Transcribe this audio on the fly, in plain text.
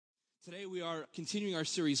Today we are continuing our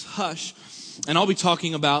series, Hush, and I'll be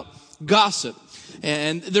talking about gossip.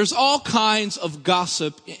 And there's all kinds of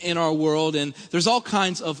gossip in our world, and there's all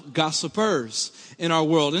kinds of gossipers in our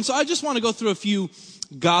world. And so I just want to go through a few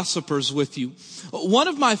gossipers with you. One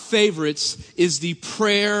of my favorites is the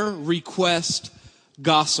prayer request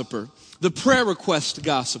gossiper. The prayer request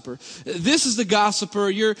gossiper. This is the gossiper.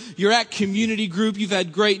 You're at community group. You've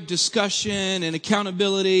had great discussion and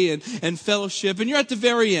accountability and fellowship. And you're at the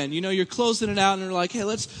very end. You know, you're closing it out and you're like, hey,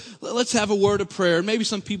 let's have a word of prayer. And maybe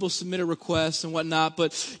some people submit a request and whatnot.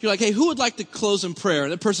 But you're like, hey, who would like to close in prayer?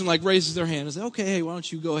 And the person like raises their hand and says, okay, hey, why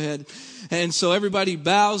don't you go ahead? And so everybody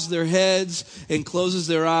bows their heads and closes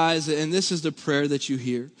their eyes. And this is the prayer that you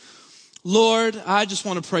hear. Lord, I just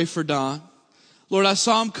want to pray for Don. Lord, I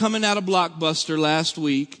saw him coming out of Blockbuster last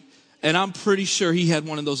week, and I'm pretty sure he had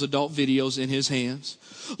one of those adult videos in his hands.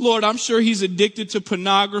 Lord, I'm sure he's addicted to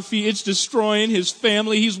pornography. It's destroying his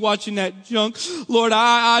family. He's watching that junk. Lord,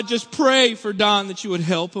 I just pray for Don that you would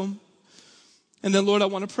help him. And then, Lord, I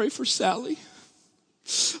want to pray for Sally.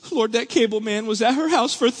 Lord, that cable man was at her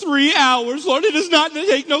house for 3 hours. Lord, it does not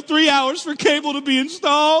take no 3 hours for cable to be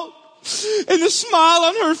installed. And the smile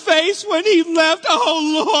on her face when he left,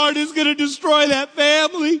 oh Lord, is going to destroy that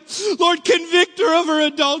family. Lord, convict her of her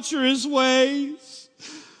adulterous ways.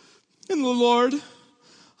 And Lord,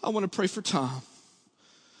 I want to pray for Tom.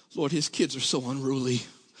 Lord, his kids are so unruly.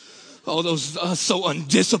 Oh, those so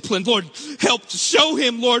undisciplined. Lord, help to show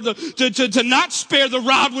him, Lord, to not spare the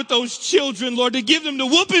rod with those children, Lord, to give them the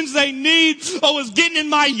whoopings they need. Oh, it's getting in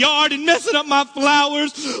my yard and messing up my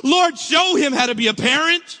flowers. Lord, show him how to be a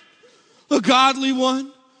parent. A godly one.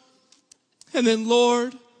 And then,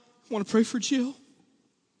 Lord, I want to pray for Jill.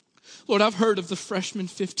 Lord, I've heard of the freshman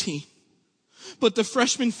 15. But the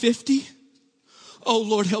freshman 50, oh,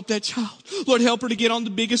 Lord, help that child. Lord, help her to get on The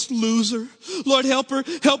Biggest Loser. Lord, help her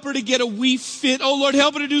to get a Wii Fit. Oh, Lord,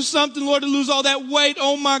 help her to do something, Lord, to lose all that weight.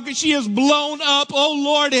 Oh, my God, she is blown up. Oh,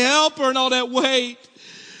 Lord, help her and all that weight.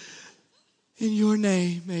 In your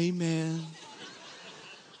name, amen.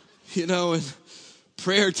 You know, and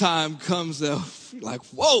prayer time comes though, like,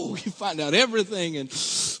 whoa, you find out everything and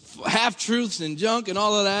half-truths and junk and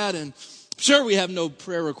all of that. And sure, we have no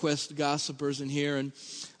prayer request gossipers in here. And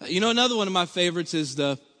you know, another one of my favorites is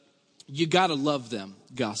the you gotta love them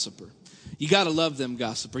gossiper. You gotta love them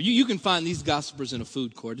gossiper. You can find these gossipers in a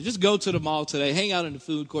food court. Just go to the mall today, hang out in the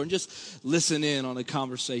food court, and just listen in on a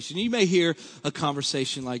conversation. You may hear a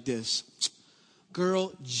conversation like this.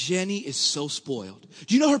 Girl, Jenny is so spoiled.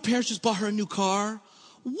 Do you know her parents just bought her a new car?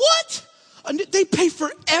 What? They pay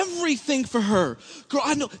for everything for her. Girl,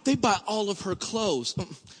 I know. They buy all of her clothes.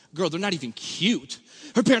 Girl, they're not even cute.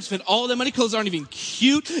 Her parents spend all that money. Clothes aren't even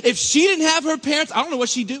cute. If she didn't have her parents, I don't know what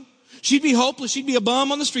she'd do. She'd be hopeless. She'd be a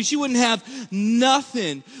bum on the street. She wouldn't have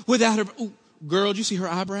nothing without her. Ooh, girl, do you see her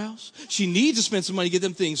eyebrows? She needs to spend some money to get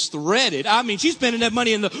them things threaded. I mean, she's spending that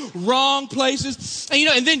money in the wrong places. And, you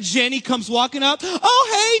know, and then Jenny comes walking up.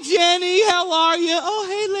 Oh, hey, Jenny, how are you? Oh,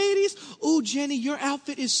 hey, ladies. Oh, Jenny, your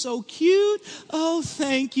outfit is so cute. Oh,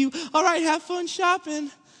 thank you. All right, have fun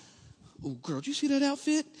shopping. Oh, girl, do you see that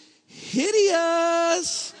outfit?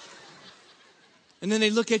 Hideous. And then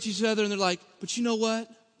they look at each other and they're like, but you know what?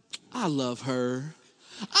 I love her.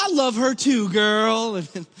 I love her too, girl.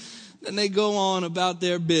 And then they go on about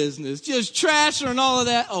their business. Just trash her and all of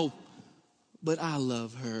that. Oh, but I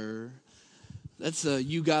love her. That's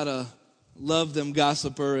you gotta love them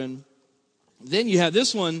gossiper. And then you have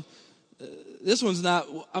this one. This one's not,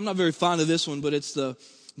 I'm not very fond of this one, but it's the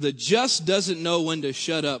just doesn't know when to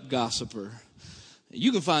shut up gossiper.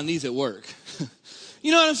 You can find these at work.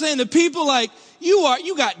 You know what I'm saying? The people like, you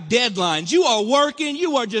got deadlines. You are working.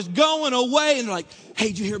 You are just going away. And they're like, hey,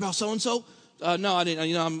 did you hear about so-and-so? No, I didn't.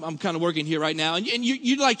 You know, I'm kind of working here right now. And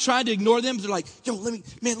you like trying to ignore them. But they're like, yo, let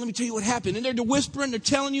me tell you what happened. And they're whispering, they're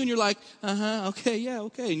telling you, and you're like, okay, yeah,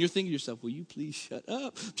 okay. And you're thinking to yourself, will you please shut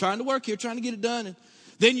up? I'm trying to work here, trying to get it done. And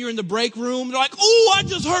then you're in the break room. They're like, oh, I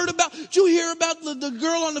just heard about, did you hear about the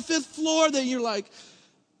girl on the 5th floor? Then you're like,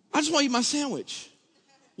 I just want to eat my sandwich.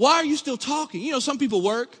 Why are you still talking? You know, some people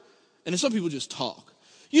work, and then some people just talk.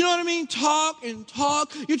 You know what I mean? Talk and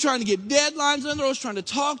talk. You're trying to get deadlines, and they're always trying to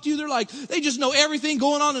talk to you. They're like, they just know everything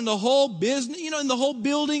going on in the whole business, you know, in the whole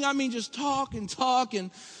building. I mean, just talk and talk.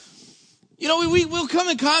 And, you know, we'll come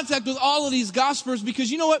in contact with all of these gossipers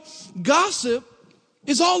because, you know what? Gossip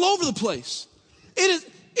is all over the place. It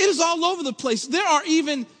is all over the place. There are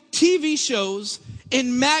even TV shows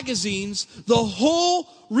and magazines. The whole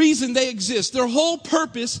reason they exist, their whole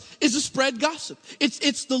purpose is to spread gossip.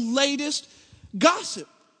 It's the latest gossip.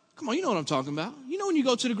 Come on, you know what I'm talking about. You know when you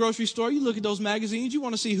go to the grocery store, you look at those magazines, you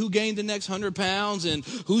want to see who gained the next 100 pounds and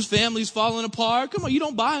whose family's falling apart. Come on, you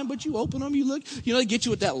don't buy them, but you open them, you look, they get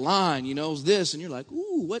you with that line, this, and you're like,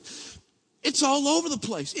 ooh, what? It's all over the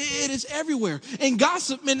place. It is everywhere. And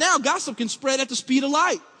gossip, man, now gossip can spread at the speed of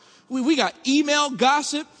light. We got email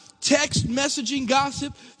gossip, text messaging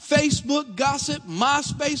gossip, Facebook gossip,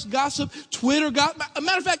 MySpace gossip, Twitter gossip. As a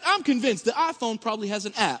matter of fact, I'm convinced the iPhone probably has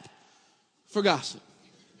an app for gossip.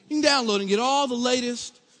 You can download and get all the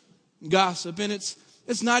latest gossip. And it's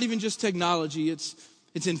not even just technology. It's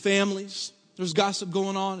in families. There's gossip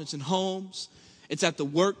going on. It's in homes. It's at the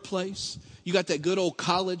workplace. You got that good old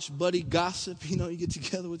college buddy gossip. You get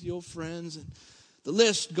together with your old friends. And the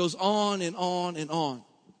list goes on and on and on.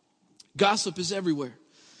 Gossip is everywhere.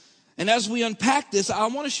 And as we unpack this, I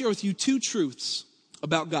want to share with you two truths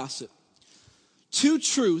about gossip. Two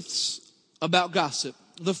truths about gossip.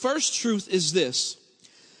 The first truth is this.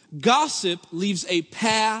 Gossip leaves a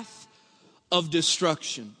path of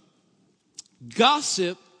destruction.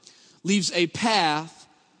 Gossip leaves a path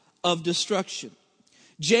of destruction.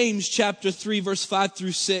 James chapter 3, verse 5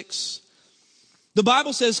 through 6. The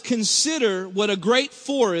Bible says, consider what a great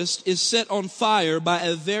forest is set on fire by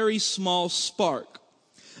a very small spark.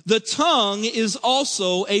 The tongue is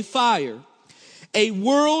also a fire, a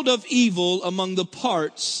world of evil among the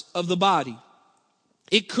parts of the body.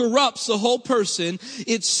 It corrupts the whole person.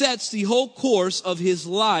 It sets the whole course of his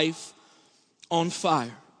life on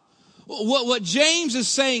fire. What James is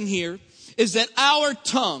saying here is that our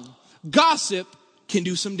tongue, gossip, can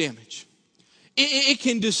do some damage. It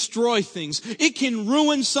can destroy things. It can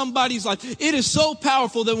ruin somebody's life. It is so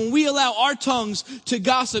powerful that when we allow our tongues to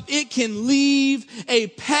gossip, it can leave a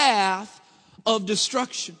path of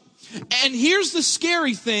destruction. And here's the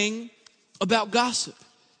scary thing about gossip,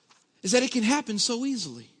 is that it can happen so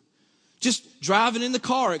easily. Just driving in the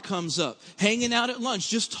car, it comes up. Hanging out at lunch,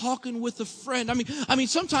 just talking with a friend. I mean,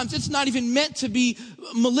 sometimes it's not even meant to be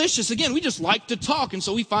malicious. Again, we just like to talk, and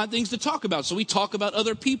so we find things to talk about. So we talk about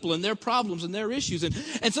other people and their problems and their issues.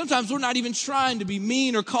 And sometimes we're not even trying to be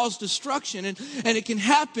mean or cause destruction. And it can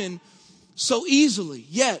happen so easily.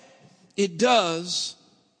 Yet, it does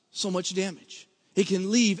so much damage. It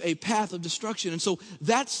can leave a path of destruction. And so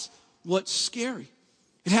that's what's scary.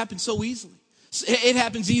 It happens so easily. It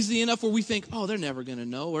happens easily enough where we think, oh, they're never going to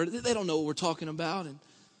know, or they don't know what we're talking about.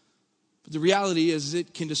 But the reality is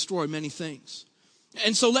it can destroy many things.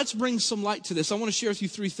 And so let's bring some light to this. I want to share with you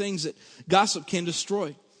three things that gossip can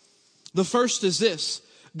destroy. The first is this.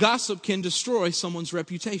 Gossip can destroy someone's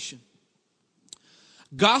reputation.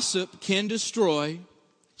 Gossip can destroy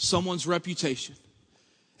someone's reputation.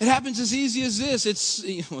 It happens as easy as this.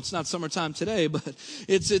 It's not summertime today, but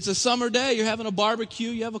it's a summer day. You're having a barbecue.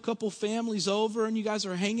 You have a couple families over, and you guys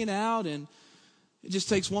are hanging out, and it just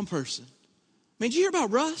takes one person. Man, did you hear about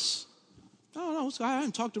Russ? No, I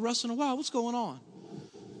haven't talked to Russ in a while. What's going on?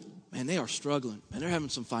 Man, they are struggling. Man, they're having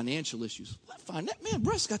some financial issues. Man,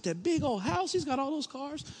 Russ got that big old house. He's got all those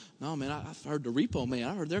cars. No, man, I've heard the repo man.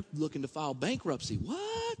 I heard they're looking to file bankruptcy.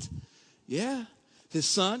 What? Yeah. His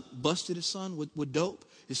son, busted his son with dope.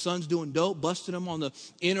 His son's doing dope, busted him on the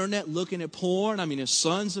internet looking at porn. I mean, his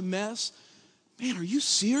son's a mess. Man, are you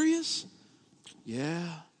serious? Yeah.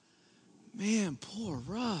 Man, poor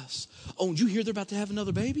Russ. Oh, did you hear they're about to have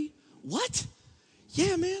another baby? What?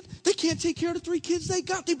 Yeah, man. They can't take care of the 3 kids they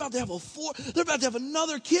got. They're about to have They're about to have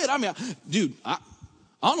another kid. I mean, dude, I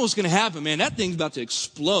don't know what's going to happen, man. That thing's about to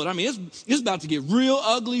explode. I mean, it's about to get real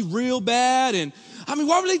ugly, real bad. And I mean,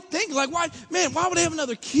 why would they think why would they have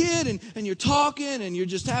another kid? And you're talking and you're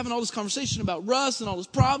just having all this conversation about Russ and all his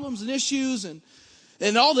problems and issues. And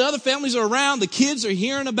all the other families are around. The kids are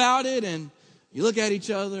hearing about it. And you look at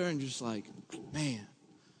each other and just like, man,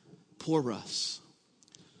 poor Russ.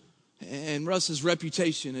 And Russ's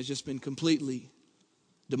reputation has just been completely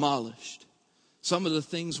demolished. Some of the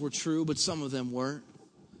things were true, but some of them weren't.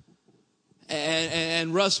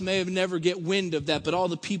 And Russ may have never get wind of that, but all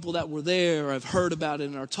the people that were there have heard about it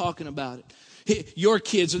and are talking about it. Your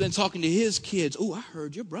kids are then talking to his kids. Oh, I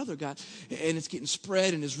heard your brother got, and it's getting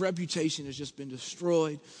spread, and his reputation has just been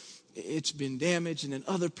destroyed. It's been damaged, and then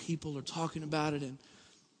other people are talking about it. And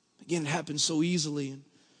again, it happens so easily.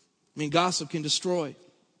 And gossip can destroy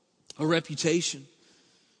a reputation.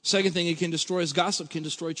 Second thing it can destroy is gossip can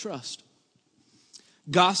destroy trust.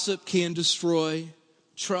 Gossip can destroy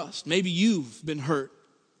trust. Maybe you've been hurt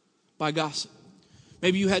by gossip.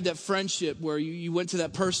 Maybe you had that friendship where you went to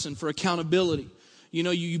that person for accountability.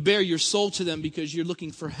 You bare your soul to them because you're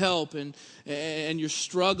looking for help and you're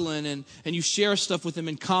struggling and you share stuff with them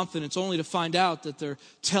in confidence only to find out that they're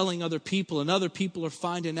telling other people and other people are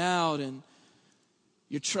finding out and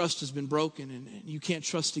your trust has been broken and you can't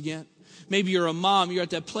trust again. Maybe you're a mom, you're at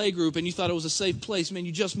that play group and you thought it was a safe place. Man,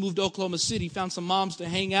 you just moved to Oklahoma City, found some moms to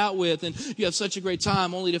hang out with, and you have such a great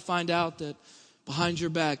time, only to find out that behind your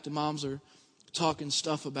back, the moms are talking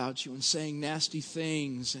stuff about you and saying nasty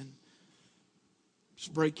things and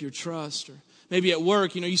just break your trust. Or maybe at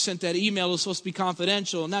work, you sent that email that was supposed to be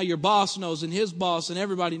confidential, and now your boss knows and his boss and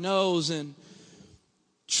everybody knows, and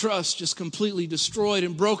trust just completely destroyed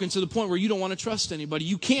and broken to the point where you don't want to trust anybody.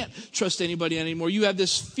 You can't trust anybody anymore. You have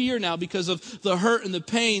this fear now because of the hurt and the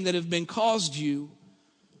pain that have been caused you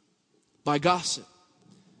by gossip.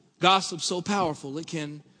 Gossip's so powerful, it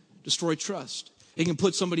can destroy trust. It can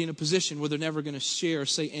put somebody in a position where they're never going to share or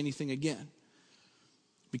say anything again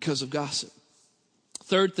because of gossip.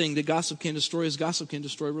 Third thing that gossip can destroy is gossip can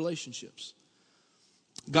destroy relationships.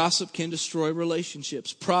 Gossip can destroy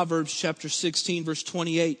relationships. Proverbs chapter 16, verse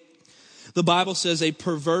 28. The Bible says, a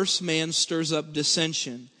perverse man stirs up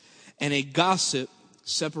dissension, and a gossip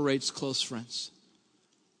separates close friends.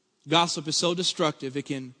 Gossip is so destructive, it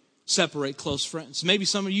can separate close friends. Maybe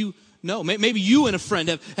some of you know. Maybe you and a friend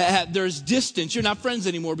have there's distance. You're not friends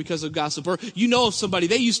anymore because of gossip. Or you know of somebody,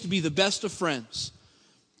 they used to be the best of friends,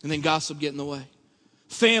 and then gossip get in the way.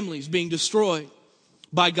 Families being destroyed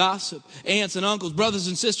by gossip. Aunts and uncles, brothers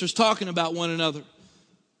and sisters talking about one another.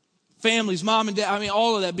 Families, mom and dad,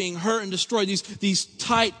 all of that being hurt and destroyed. These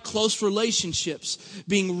tight, close relationships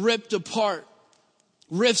being ripped apart.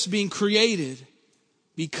 Rifts being created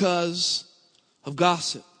because of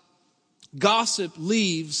gossip. Gossip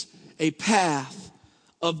leaves a path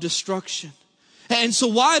of destruction. And so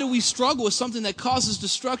why do we struggle with something that causes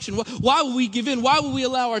destruction? Why will we give in? Why will we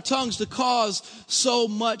allow our tongues to cause so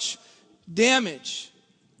much damage?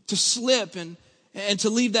 To slip and to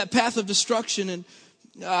leave that path of destruction. And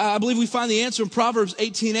I believe we find the answer in Proverbs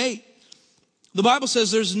 18:8. The Bible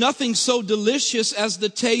says there's nothing so delicious as the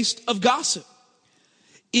taste of gossip.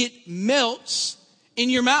 It melts in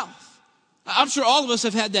your mouth. I'm sure all of us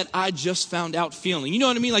have had that I just found out feeling. You know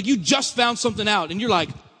what I mean? Like you just found something out and you're like,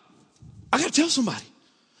 I got to tell somebody.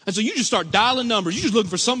 And so you just start dialing numbers. You're just looking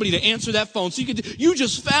for somebody to answer that phone. So you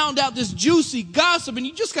just found out this juicy gossip and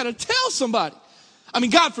you just got to tell somebody.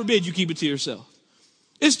 God forbid you keep it to yourself.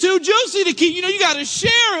 It's too juicy to keep. You got to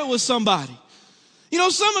share it with somebody.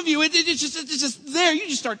 Some of you, it's just there. You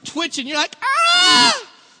just start twitching. You're like, if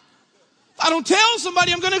I don't tell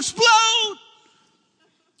somebody, I'm going to explode.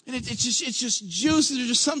 And it's just juicy. There's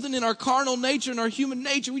just something in our carnal nature, in our human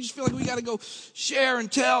nature. We just feel like we got to go share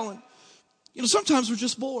and tell. And, sometimes we're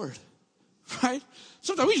just bored, right?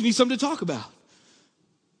 Sometimes we just need something to talk about.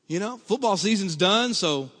 Football season's done,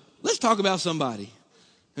 so let's talk about somebody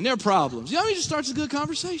and their problems. It just starts a good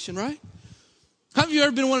conversation, right? Have you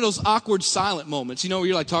ever been in one of those awkward silent moments? Where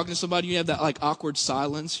you're like talking to somebody, you have that like awkward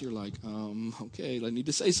silence. You're like, okay, I need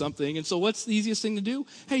to say something. And so what's the easiest thing to do?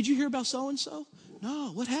 Hey, did you hear about so-and-so?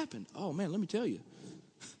 No, what happened? Oh man, let me tell you.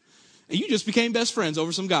 And you just became best friends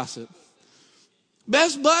over some gossip.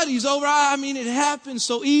 Best buddies over, it happens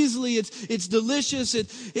so easily. It's delicious.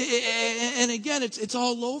 And again, it's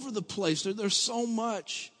all over the place. There's so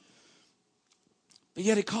much. But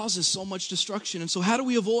yet it causes so much destruction. And so how do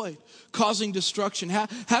we avoid causing destruction?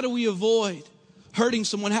 How do we avoid hurting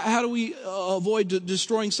someone? How do we avoid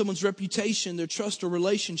destroying someone's reputation, their trust or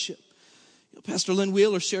relationship? Pastor Lynn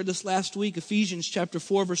Wheeler shared this last week, Ephesians chapter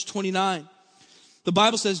 4, verse 29. The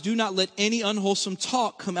Bible says, do not let any unwholesome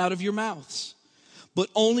talk come out of your mouths, but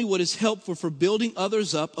only what is helpful for building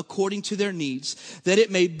others up according to their needs, that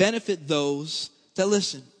it may benefit those that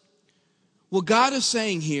listen. What God is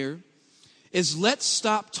saying here is let's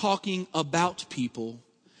stop talking about people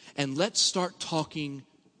and let's start talking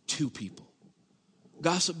to people.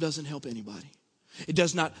 Gossip doesn't help anybody. It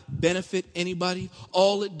does not benefit anybody.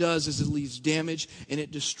 All it does is it leaves damage and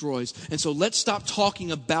it destroys. And so let's stop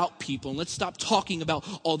talking about people and let's stop talking about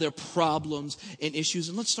all their problems and issues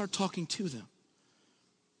and let's start talking to them.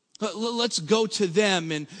 Let's go to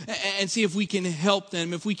them and see if we can help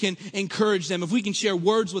them, if we can encourage them, if we can share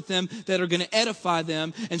words with them that are going to edify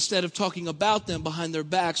them instead of talking about them behind their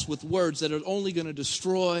backs with words that are only going to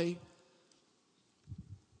destroy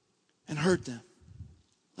and hurt them.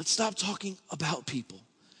 Let's stop talking about people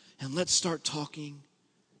and let's start talking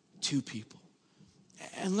to people.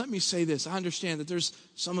 And let me say this. I understand that there's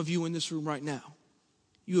some of you in this room right now.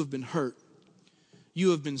 You have been hurt.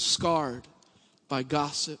 You have been scarred by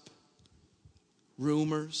gossip,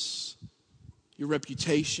 rumors. Your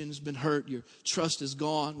reputation has been hurt. Your trust is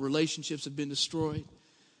gone. Relationships have been destroyed.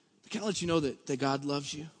 But can I let you know that God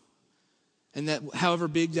loves you? And that however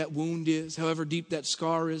big that wound is, however deep that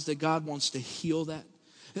scar is, that God wants to heal that.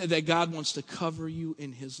 that God wants to cover you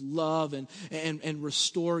in his love and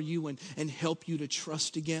restore you and help you to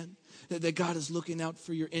trust again. That God is looking out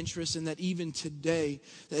for your interests, and that even today,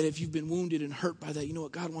 that if you've been wounded and hurt by that, you know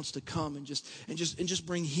what, God wants to come and just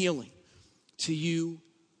bring healing to you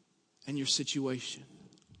and your situation.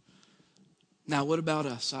 Now, what about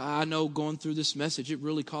us? I know going through this message, it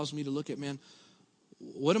really caused me to look at, man,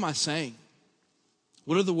 what am I saying?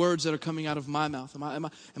 What are the words that are coming out of my mouth?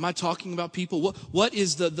 Am I talking about people? What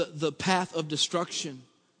is the path of destruction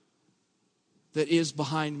that is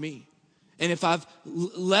behind me? And if I've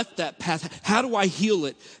left that path, how do I heal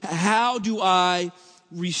it? How do I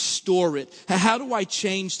restore it? How do I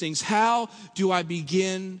change things? How do I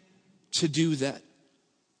begin to do that?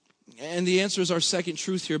 And the answer is our second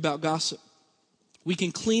truth here about gossip. We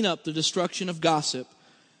can clean up the destruction of gossip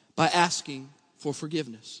by asking for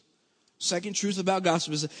forgiveness. Second truth about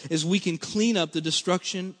gossip is we can clean up the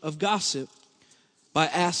destruction of gossip by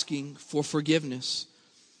asking for forgiveness.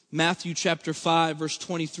 Matthew chapter 5, verse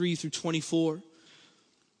 23 through 24.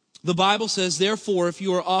 The Bible says, therefore, if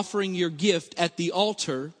you are offering your gift at the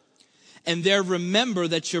altar, and there remember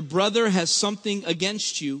that your brother has something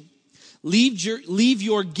against you, leave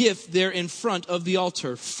your gift there in front of the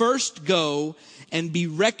altar. First go and be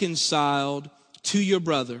reconciled to your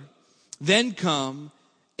brother. Then come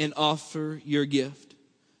and offer your gift.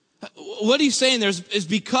 What he's saying there is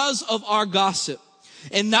because of our gossip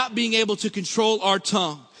and not being able to control our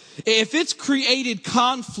tongue, if it's created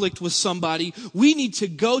conflict with somebody, we need to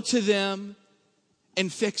go to them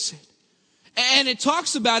and fix it. And it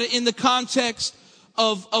talks about it in the context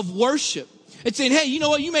of worship. It's saying, hey, you know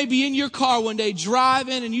what? You may be in your car one day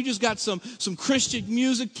driving and you just got some Christian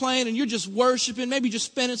music playing and you're just worshiping, maybe just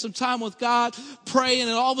spending some time with God, praying,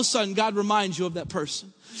 and all of a sudden God reminds you of that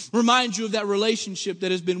person. Reminds you of that relationship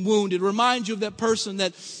that has been wounded. Reminds you of that person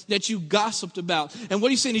that you gossiped about. And what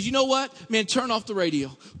he's saying is, you know what? Man, turn off the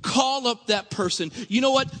radio. Call up that person. You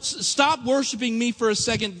know what? Stop worshiping me for a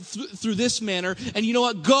second through this manner. And you know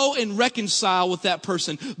what? Go and reconcile with that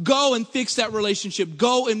person. Go and fix that relationship.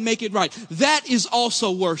 Go and make it right. That is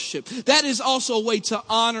also worship. That is also a way to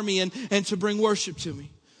honor me and to bring worship to me.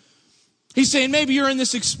 He's saying, maybe you're in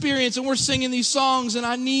this experience and we're singing these songs and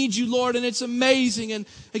I need you, Lord, and it's amazing. And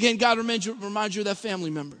again, God reminds you of that family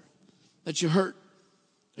member that you hurt,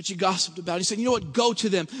 that you gossiped about. He said, you know what? Go to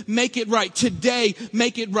them. Make it right. Today,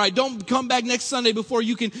 make it right. Don't come back next Sunday before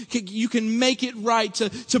you can make it right,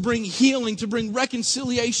 to bring healing, to bring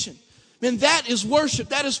reconciliation. Man, that is worship.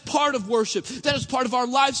 That is part of worship. That is part of our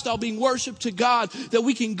lifestyle, being worship to God, that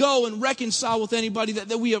we can go and reconcile with anybody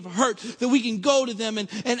that we have hurt, that we can go to them and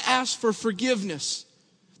ask for forgiveness.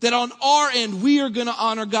 That on our end, we are going to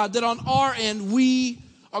honor God. That on our end, we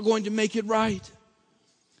are going to make it right.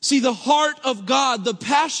 See, the heart of God, the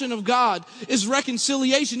passion of God is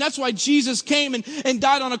reconciliation. That's why Jesus came and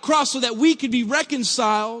died on a cross, so that we could be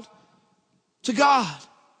reconciled to God.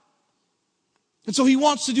 And so he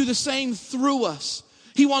wants to do the same through us.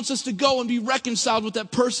 He wants us to go and be reconciled with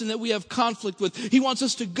that person that we have conflict with. He wants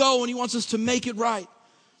us to go and he wants us to make it right.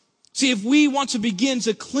 See, if we want to begin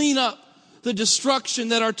to clean up the destruction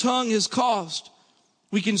that our tongue has caused,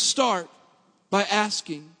 we can start by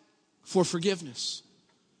asking for forgiveness.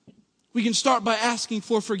 We can start by asking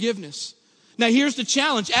for forgiveness. Now, here's the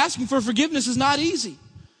challenge. Asking for forgiveness is not easy.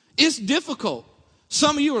 It's difficult.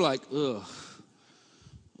 Some of you are like, ugh,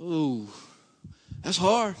 ooh. That's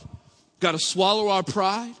hard. Got to swallow our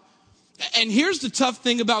pride. And here's the tough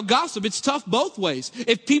thing about gossip. It's tough both ways.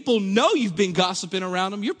 If people know you've been gossiping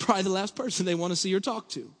around them, you're probably the last person they want to see or talk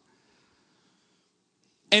to.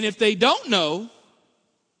 And if they don't know,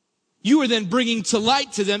 you are then bringing to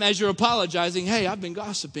light to them as you're apologizing, hey, I've been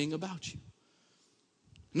gossiping about you.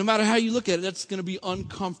 No matter how you look at it, that's going to be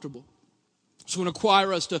uncomfortable. It's going to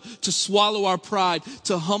require us to swallow our pride,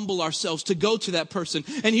 to humble ourselves, to go to that person.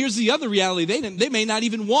 And here's the other reality. They may not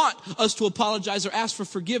even want us to apologize or ask for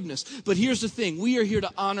forgiveness. But here's the thing. We are here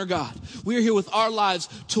to honor God. We are here with our lives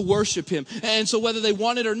to worship him. And so whether they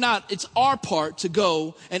want it or not, it's our part to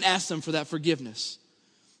go and ask them for that forgiveness.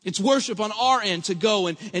 It's worship on our end to go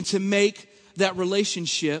and to make that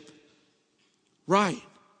relationship right.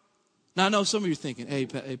 Now, I know some of you are thinking, hey,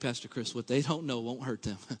 Pastor Chris, what they don't know won't hurt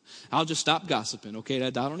them. I'll just stop gossiping, okay? I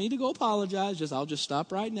don't need to go apologize. I'll just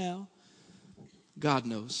stop right now. God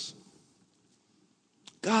knows.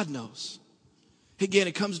 God knows. Again,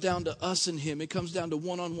 it comes down to us and him. It comes down to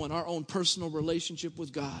one-on-one, our own personal relationship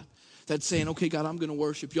with God. That's saying, okay, God, I'm going to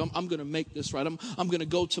worship you. I'm going to make this right. I'm going to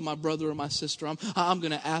go to my brother or my sister. I'm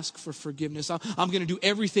going to ask for forgiveness. I'm going to do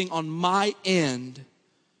everything on my end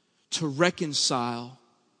to reconcile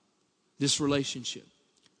this relationship.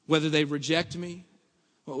 Whether they reject me,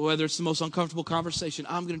 whether it's the most uncomfortable conversation,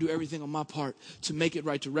 I'm going to do everything on my part to make it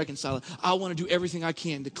right, to reconcile it. I want to do everything I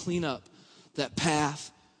can to clean up that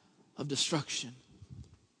path of destruction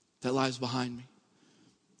that lies behind me.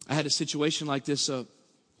 I had a situation like this a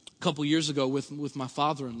couple years ago with my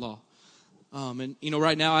father-in-law. And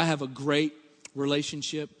right now I have a great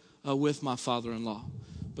relationship with my father-in-law.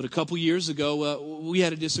 But a couple years ago, we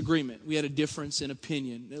had a disagreement. We had a difference in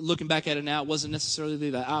opinion. Looking back at it now, it wasn't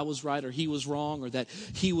necessarily that I was right or he was wrong, or that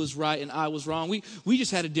he was right and I was wrong. We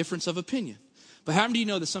just had a difference of opinion. But how many do you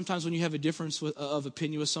know that sometimes when you have a difference of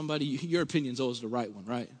opinion with somebody, your opinion's always the right one,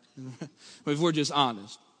 right? If we're just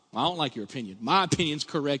honest. I don't like your opinion. My opinion's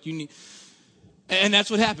correct. And that's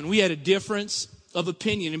what happened. We had a difference of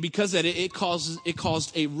opinion, and because of that, it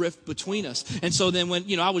caused a rift between us. And so then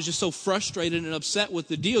when, I was just so frustrated and upset with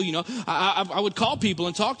the deal, I would call people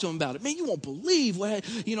and talk to them about it. Man, you won't believe what,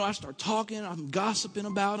 I start talking, I'm gossiping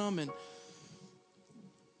about them, and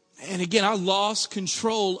again, I lost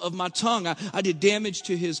control of my tongue. I did damage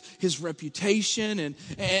to his reputation,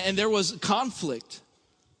 and there was conflict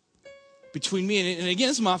between me and again,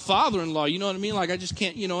 it's my father-in-law, you know what I mean? Like, I just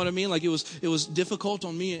can't, you know what I mean? Like, it was difficult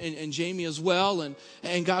on me and Jamie as well, and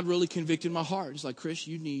God really convicted my heart. He's like, Chris,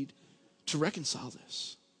 you need to reconcile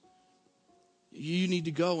this. You need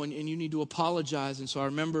to go and you need to apologize. And so I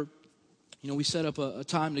remember, we set up a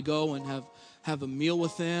time to go and have a meal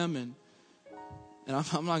with them, and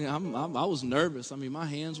I was nervous. I mean, my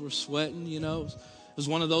hands were sweating, It was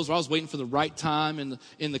one of those where I was waiting for the right time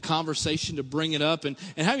in the conversation to bring it up. And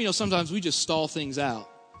how sometimes we just stall things out.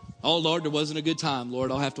 Oh, Lord, there wasn't a good time. Lord,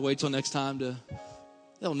 I'll have to wait till next time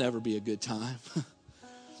there'll never be a good time.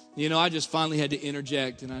 I just finally had to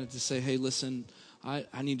interject, and I had to say, hey, listen, I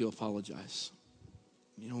need to apologize.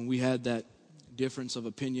 When we had that difference of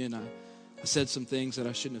opinion, I said some things that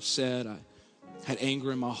I shouldn't have said. I had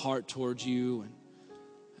anger in my heart towards you,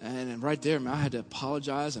 and right there, man, I had to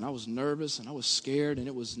apologize, and I was nervous, and I was scared, and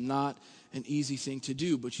it was not an easy thing to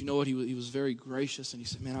do. But you know what? He was very gracious, and he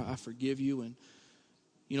said, man, I forgive you.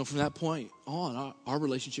 And, from that point on, our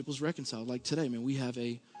relationship was reconciled. Like today, man, we have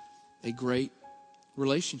a great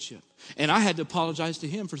relationship. And I had to apologize to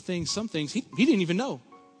him for some things he didn't even know.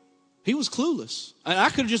 He was clueless. And I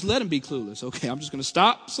could have just let him be clueless. Okay, I'm just going to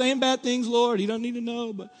stop saying bad things, Lord. He don't need to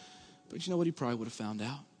know. But you know what? He probably would have found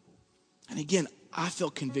out. And again, I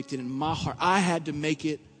felt convicted in my heart. I had to make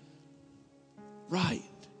it right.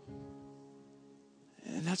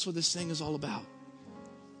 And that's what this thing is all about.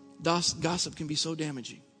 Gossip can be so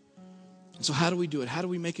damaging. And so how do we do it? How do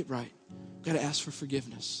we make it right? We've got to ask for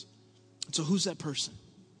forgiveness. And so who's that person?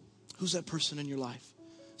 Who's that person in your life?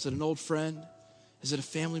 Is it an old friend? Is it a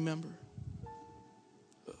family member?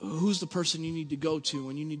 Who's the person you need to go to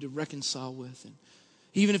and you need to reconcile with? And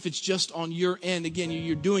even if it's just on your end, again,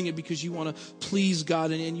 you're doing it because you want to please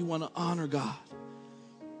God and you want to honor God.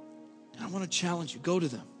 And I want to challenge you. Go to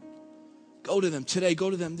them. Go to them today. Go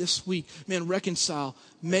to them this week. Man, reconcile.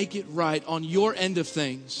 Make it right on your end of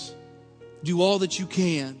things. Do all that you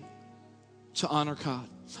can to honor God.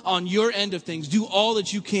 On your end of things, do all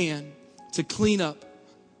that you can to clean up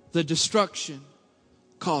the destruction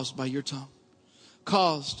caused by your tongue,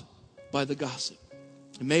 caused by the gossip.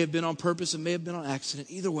 It may have been on purpose. It may have been on accident.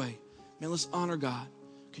 Either way, man, let's honor God,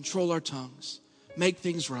 control our tongues, make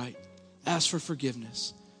things right, ask for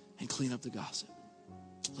forgiveness, and clean up the gossip.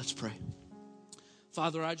 Let's pray.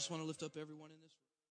 Father, I just want to lift up everyone in this